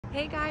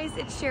Hey guys,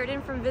 it's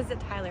Sheridan from Visit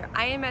Tyler.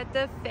 I am at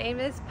the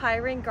famous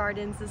Pyron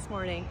Gardens this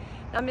morning.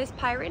 Now Miss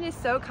Pyron is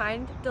so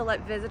kind to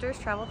let visitors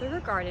travel through her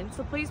garden,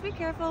 so please be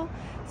careful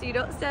so you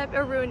don't step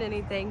or ruin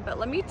anything, but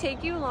let me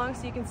take you along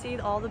so you can see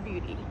all the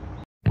beauty.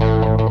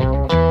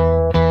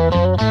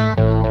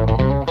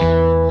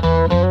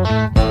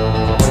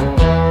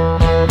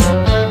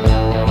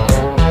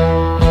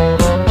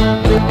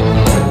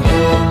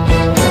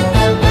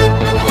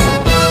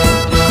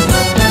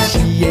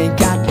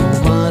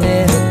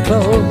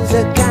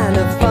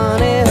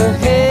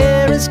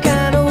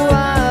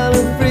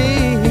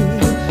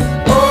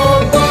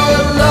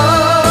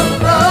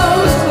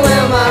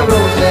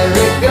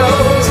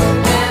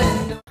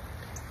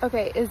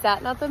 Okay, is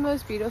that not the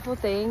most beautiful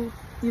thing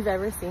you've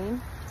ever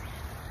seen?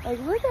 Like,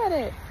 look at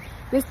it.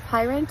 Miss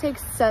Pyron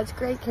takes such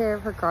great care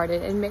of her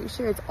garden and makes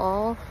sure it's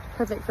all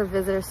perfect for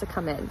visitors to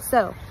come in.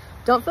 So,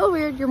 don't feel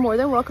weird. You're more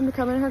than welcome to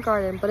come in her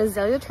garden, but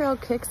Azalea Trail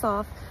kicks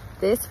off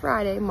this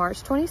Friday,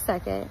 March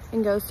 22nd,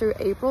 and goes through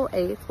April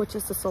 8th, which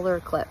is the solar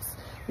eclipse.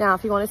 Now,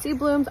 if you want to see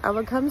blooms, I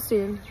will come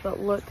soon, but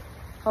look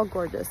how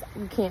gorgeous.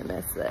 You can't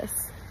miss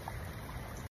this.